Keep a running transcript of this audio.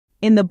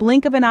In the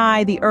blink of an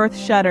eye, the earth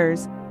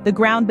shudders, the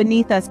ground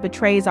beneath us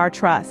betrays our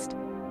trust.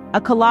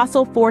 A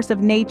colossal force of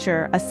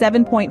nature, a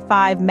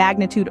 7.5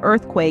 magnitude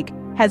earthquake,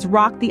 has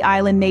rocked the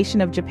island nation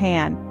of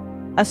Japan.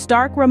 A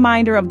stark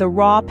reminder of the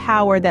raw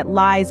power that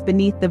lies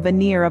beneath the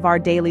veneer of our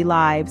daily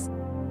lives.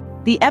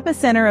 The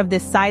epicenter of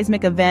this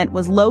seismic event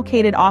was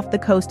located off the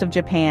coast of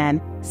Japan,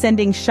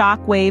 sending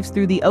shock waves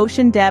through the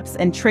ocean depths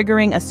and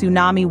triggering a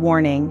tsunami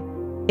warning.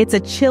 It's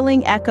a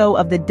chilling echo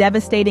of the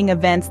devastating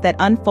events that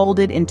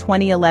unfolded in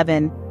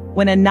 2011,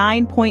 when a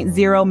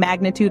 9.0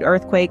 magnitude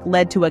earthquake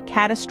led to a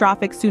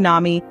catastrophic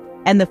tsunami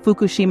and the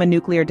Fukushima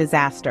nuclear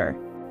disaster.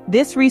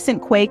 This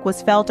recent quake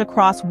was felt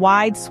across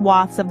wide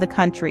swaths of the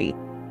country,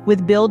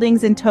 with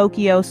buildings in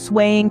Tokyo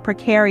swaying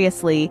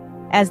precariously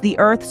as the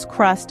Earth's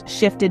crust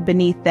shifted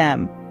beneath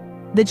them.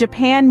 The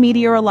Japan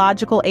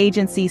Meteorological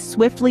Agency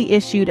swiftly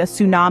issued a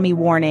tsunami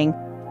warning,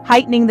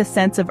 heightening the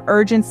sense of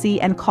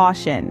urgency and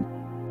caution.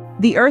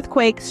 The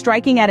earthquake,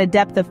 striking at a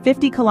depth of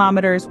 50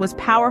 kilometers, was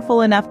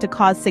powerful enough to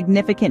cause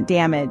significant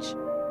damage.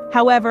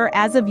 However,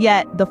 as of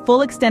yet, the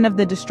full extent of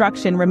the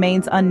destruction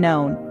remains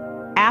unknown.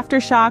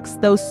 Aftershocks,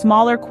 those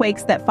smaller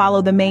quakes that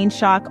follow the main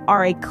shock,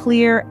 are a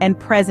clear and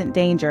present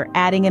danger,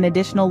 adding an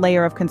additional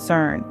layer of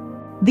concern.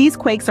 These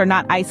quakes are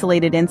not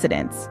isolated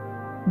incidents.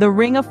 The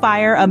Ring of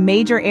Fire, a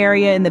major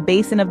area in the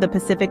basin of the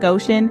Pacific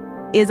Ocean,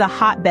 is a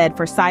hotbed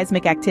for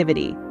seismic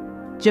activity.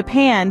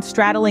 Japan,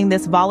 straddling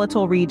this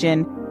volatile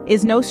region,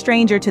 is no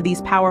stranger to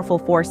these powerful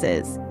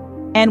forces.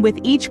 And with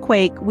each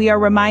quake, we are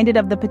reminded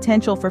of the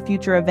potential for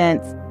future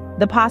events,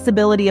 the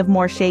possibility of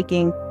more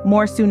shaking,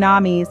 more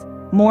tsunamis,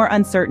 more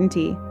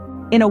uncertainty.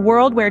 In a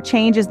world where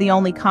change is the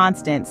only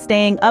constant,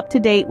 staying up to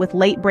date with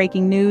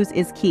late-breaking news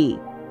is key.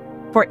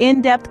 For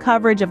in-depth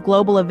coverage of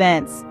global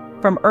events,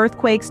 from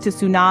earthquakes to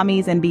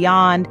tsunamis and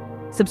beyond,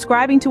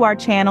 subscribing to our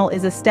channel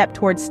is a step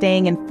towards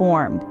staying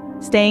informed,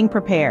 staying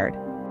prepared.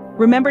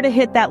 Remember to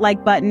hit that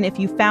like button if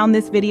you found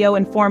this video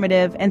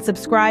informative and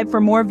subscribe for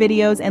more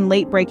videos and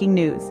late-breaking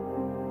news.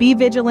 Be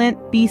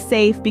vigilant, be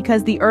safe,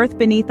 because the earth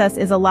beneath us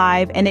is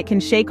alive and it can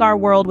shake our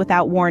world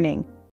without warning.